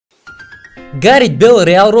гард бэйл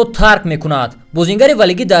реалро тарк мекунад. бозингари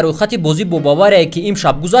валигӣ дар рӯйхати бозӣ бо баварие ки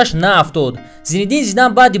имшаб гузашт наафтод. зинедин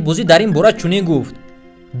зидан баъди бозӣ дар ин бора чунин гуфт: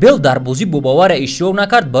 бэйл дар бозӣ бо бавария иштирок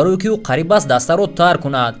накард барое ки ӯ қариб аст дастаро тарк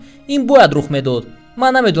кунад. ин бояд рух медод.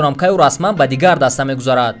 ман намедонам ки ӯ расман ба дигар даста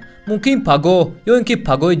мегузарад. мумкин пагоҳ ё ин ки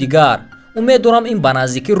пагоҳи дигар. умед дорам ин ба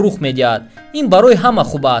наздикӣ рух медиҳад. ин барои ҳама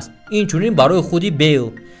хуб аст, инчунин барои худи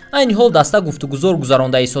бэйл. айни ҳол даста гуфтугузор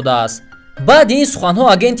гузаронда истодааст. баъди ин суханҳо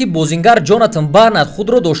агенти бозингар ҷонатан барнард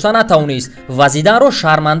худро дошта натавонист ва зиданро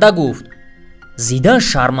шарманда гуфт. зидан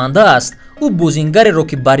шарманда аст. ӯ бозингареро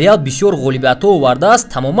ки ба реал бисёр ғолибиятҳо овардааст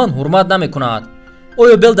тамоман ҳурмат намекунад.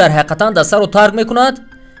 оё бэйл дар ҳақиқатан дастаро тарк мекунад?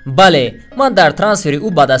 бале, ман дар трансфери ӯ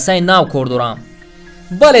ба дастаи нав кор дорам.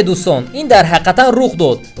 бале дӯстон, ин дар ҳақиқатан рух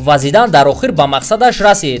дод ва зидан дар охир ба мақсадаш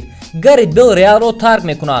расид. гард бэйл реалро тарк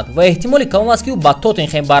мекунад ва эҳтимоли калон аст ки ӯ ба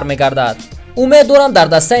тоттенхем бармегардад. умед дорам дар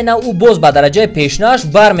дастаи нав ӯ боз ба дараҷаи пешнааш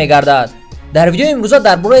бармегардад. дар видеои имрӯза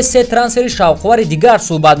дар бораи се трансфери шавқовари дигар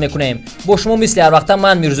суҳбат мекунем. бо шумо мисли ҳар вақта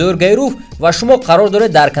ман Мирзоюр Гайров ва шумо қарор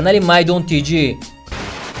доред дар канали MAYDON TG.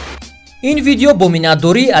 ин видео бо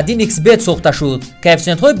миннатдории Адин XBet сохта шуд.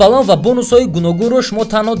 коэффициентҳои баланд ва бонусҳои гуногунро шумо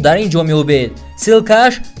танҳо дар ин ҷо меёбед.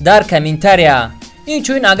 ссилкааш дар комментария.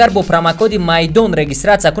 инчунин агар бо промокоди MAYDON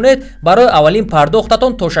регистратсия кунед, барои аввалин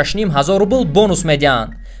пардохтатон то 6500 рубл бонус медиҳанд.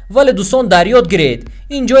 вале дӯстон дар ёд гиред,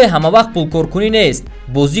 ин ҷои ҳамавақт пулкоркунӣ нест.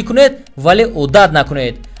 бозӣ кунед вале одат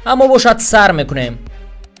накунед. аммо бошад сар мекунем.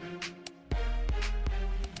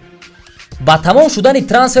 ба тамом шудани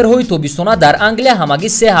трансферҳои тобистона дар Англия ҳамагӣ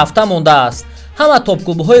 3 ҳафта мондааст. ҳама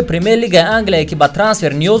топклубҳои премер лигаи Англия ки ба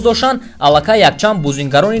трансфер ниёз доштанд, аллакай якчанд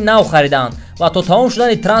бозингарони нав хариданд ва то тамом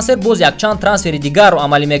шудани трансфер боз якчанд трансфери дигарро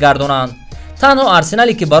амалӣ мегардонанд. танҳо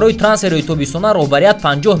Арсенале ки барои трансферҳои тобистона роҳбарият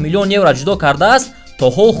 50 миллион евро ҷудо кардааст, то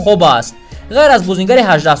ҳол хоб аст. ғайр аз бозингари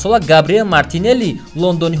 18-сола Габриэл Мартинелли,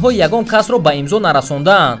 лондониҳо ягон касро ба имзо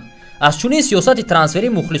нарасондаанд. аз чунин сиёсати трансферӣ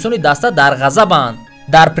мухлисони даста дар ғазабанд.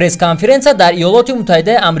 дар пресс-конференсия дар иёлоти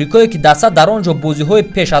муттаҳидаи амрикое ки даста дар он ҷо бозиҳои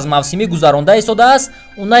пеш аз мавсимӣ гузаронда истодааст,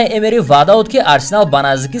 Унай Эмери ваъда дод ки Арсенал ба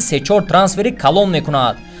наздикӣ 3-4 трансфери калон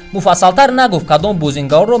мекунад. муфассалтар нагуфт кадом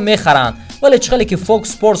бозингарро мехаранд, вале чӣ хеле ки Fox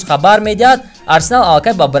Sports хабар медиҳад, Арсенал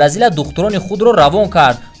аллакай ба Бразилия духтурони худро равон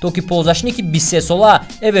кард, то ки ползашники 23-сола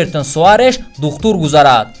Эвертон Суареш духтур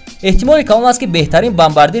гузарад. эҳтимоли калон аст ки беҳтарин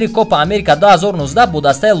бомбардири Копа Америка 2019 бо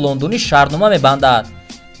дастаи лондонӣ шартнома мебандад.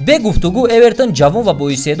 бе гуфтугӯ Эвертон ҷавон ва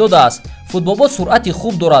боистеъдод аст. футболбоз суръати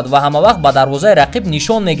хуб дорад ва ҳамавақт ба дарвозаи рақиб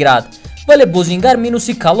нишон мегирад. вале бозингар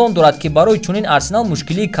минуси калон дорад ки барои чунин Арсенал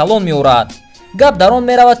мушкилии калон меорад. гап дар он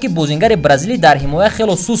меравад ки бозингари бразилӣ дар ҳимоя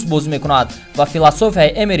хело суст бозӣ мекунад ва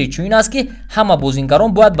философияи Эмери чунин аст ки ҳама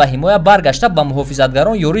бозингарон бояд ба ҳимоя баргашта ба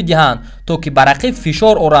муҳофизатгарон ёрӣ диҳанд, то ки ба рақиб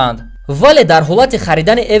фишор оранд. вале дар ҳолати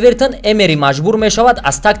харидани Эвертон Эмери маҷбур мешавад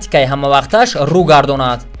аз тактикаи ҳамавақташ рӯ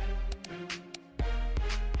гардонад.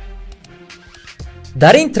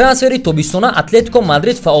 дар ин трансфери тобистона Атлетико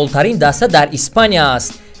Мадрид фаъолтарин даста дар Испания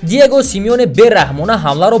аст. Диего Симеоне бераҳмона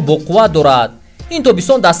ҳамларо боқувват дорад. ин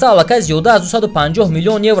тобистон даста аллакай зиёда аз 250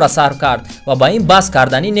 миллион евро сарф кард ва ба ин бас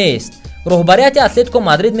карданӣ нест. роҳбарияти Атлетико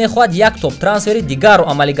Мадрид мехоҳад як топ трансфери дигарро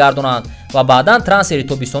амалӣ гардонанд ва баъдан трансфери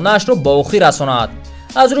тобистонаашро ба охир расонад.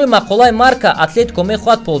 аз рӯи мақолаи Марка, Атлетико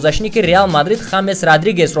мехоҳад ползашники Реал Мадрид Хамес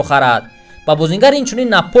Родригесро харад. ба бозингар инчунин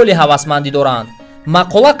Наполи ҳавасмандӣ доранд.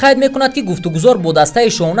 мақола қайд мекунад ки гуфтугузор бо дастаи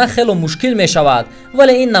шона хело мушкил мешавад,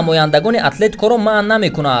 вале ин намояндагони Атлетикоро маън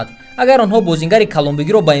намекунад. агар онҳо бозингари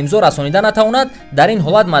калонбегиро ба имзо расонида натавонад, дар ин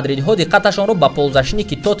ҳолат мадридиҳо диққаташонро ба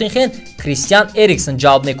ползашники Тоттенхем Кристиан Эриксон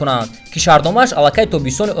ҷалб мекунанд, ки шартномааш аллакай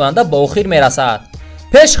тобистони оянда ба охир мерасад.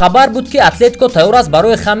 пеш хабар буд ки Атлетико тайёр аст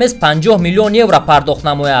барои Хамес 50 миллион евро пардохт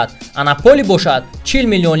намояд, а Наполи бошад 40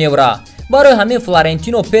 миллион евро. барои ҳамин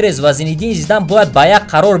Флорентино Перес ва Зинедин Зидан бояд ба як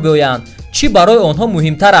қарор биёянд. чӣ барои онҳо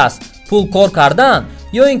муҳимтар аст, пул кор кардан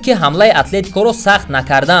ё ин ки ҳамлаи Атлетикоро сахт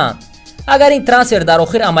накардан? агар ин трансфер дар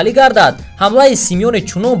охир амалӣ гардад, ҳамлаи Симеоне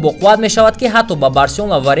чунон боқувват мешавад ки ҳатто ба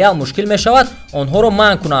Барселона ва Реал мушкил мешавад онҳоро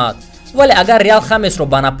манъ кунад. вале агар Реал Хамесро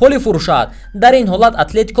ба Наполи фурӯшад, дар ин ҳолат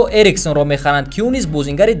Атлетико Эриксонро мехаранд ки ӯ низ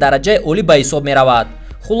бозингари дараҷаи олӣ ба ҳисоб меравад.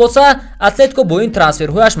 хулоса Атлетико бо ин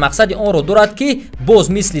трансферҳояш мақсади онро дорад ки боз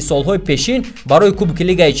мисли солҳои пешин барои Кубки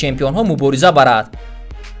Лигаи Чемпионҳо мубориза барад.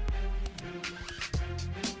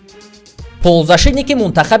 ползашинники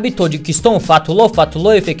мунтахаби Тоҷикистон Фатулло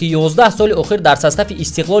Фатуллоеве ки 11 соли охир дар состави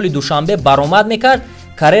Истиклолри Душанбе баромад мекард,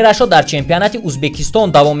 карьерашро дар чемпионати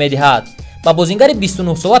Узбекистон давом медиҳад. ба бозингари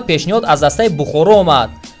 29-сола пешниҳод аз дастаи Бухоро омад.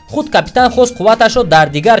 худ капитан хост қувваташро дар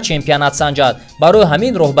дигар чемпионат санҷад. барои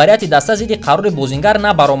ҳамин роҳбарияти даста зидди қарори бозингар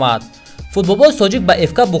набаромад. футболбози тоҷик ба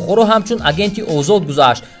ФК Бухоро ҳамчун агенти озод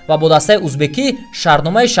гузашт ва бо дастаи узбекӣ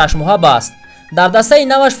шартномаи 6 моҳа баст. дар дастаи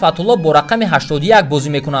наваш Фатҳулло бо рақами 81 бозӣ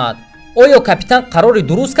мекунад. оё капитан қарори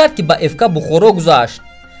дуруст кард ки ба ФК Бухоро гузашт?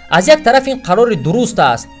 аз як тараф ин қарори дуруст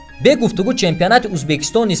аст. бегуфтугу чемпионати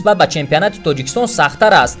Узбекистон нисбат ба чемпионати Тоҷикистон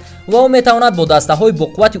сахттар аст ва ӯ метавонад бо дастаҳои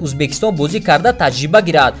боқуввати Узбекистон бозӣ карда таҷриба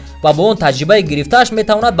гирад ва бо он таҷрибаи гирифтааш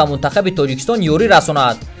метавонад ба мунтахаби Тоҷикистон ёрӣ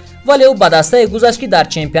расонад. вале ӯ ба дастае гузашт ки дар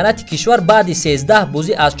чемпионати кишвар баъди 13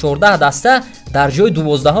 бозӣ аз 14 даста дар ҷои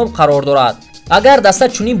 12-ум қарор дорад. агар даста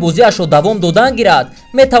чунин бозиашро давом додан гирад,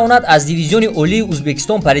 метавонад аз дивизиони олии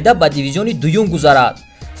Узбекистон парида ба дивизиони дуюм гузарад.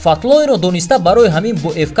 Фатҳулло инро дониста барои ҳамин бо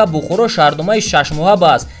ФК Бухоро шаҳрномаи 6 моҳа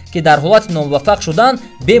аст ки дар ҳолати номуваффақ шудан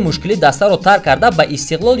бемушкилӣ дастаро тарк карда ба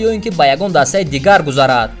Истиклол ё ин ки ба ягон дастаи дигар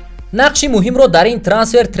гузарад. нақши муҳимро дар ин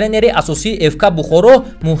трансфер тренери асосии ФК Бухоро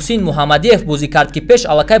Муҳсин Муҳаммадиев бозӣ кард ки пеш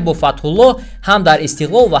аллакай бо Фатҳулло ҳам дар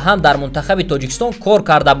Истиклол ва ҳам дар мунтахаби Тоҷикистон кор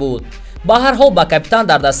карда буд. ба ҳар ҳол ба капитан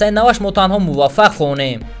дар дастаи наваш мо танҳо муваффақ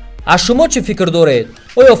хонем. аз шумо чӣ фикр доред?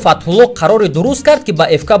 оё Фатҳулло қарори дуруст кард ки ба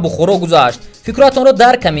ФК Бухоро гузашт? фикратонро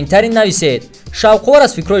дар комментарӣ нависед. шавқовар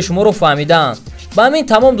аз фикрҳои шуморо фаҳмидам. ба ҳамин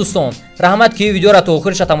тамом дӯстон, раҳмат ки видеоро то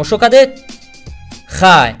охириша тамошо кардед.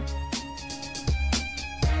 хай